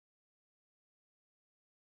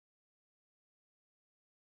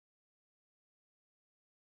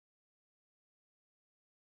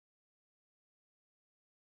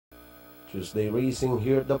Tuesday racing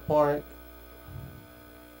here at the park.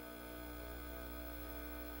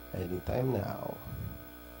 Anytime now.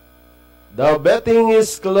 The betting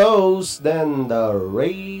is closed, then the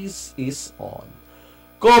race is on.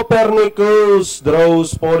 Copernicus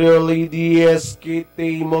draws for your lady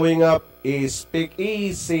SKT. Moving up is Pick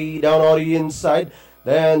Easy down on the inside.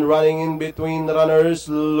 Then running in between runners,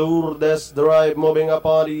 Lourdes Drive. Moving up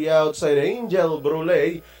on the outside, Angel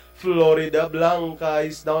Brule. Florida Blanca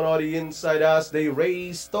is down on the inside as they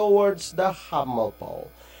race towards the Hamilton.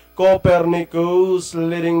 Copernicus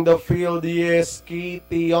leading the field. Yes,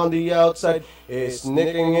 Kitty on the outside is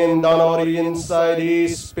sneaking in down on the inside.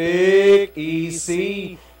 Is Pick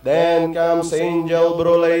Easy. Then comes Angel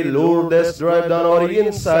Brule. Lourdes Drive down on the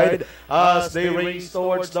inside as they race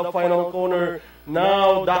towards the final corner.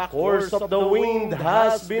 Now the course of the wind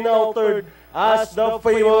has been altered as the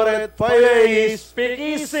favorite 5A is Pick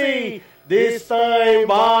Easy. This time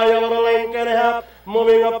by a length and a half.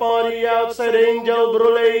 Moving up on the outside, Angel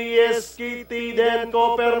Brule, SKT, then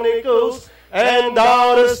Copernicus. And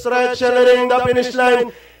down the stretch and leading the finish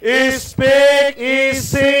line is Pick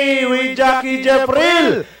Easy with Jackie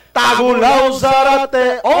Jeffril. Tagulaw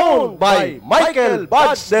Zarate, owned by Michael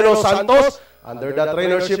Buds de los Santos. Under the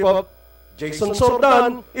trainership of Jason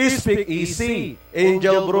Sordan is Pick Easy.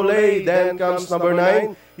 Angel Brule, then comes number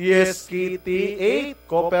 9. Yes, Kitty 8.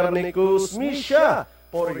 Copernicus Misha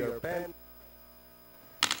for your pen.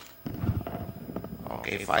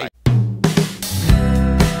 Okay, 5.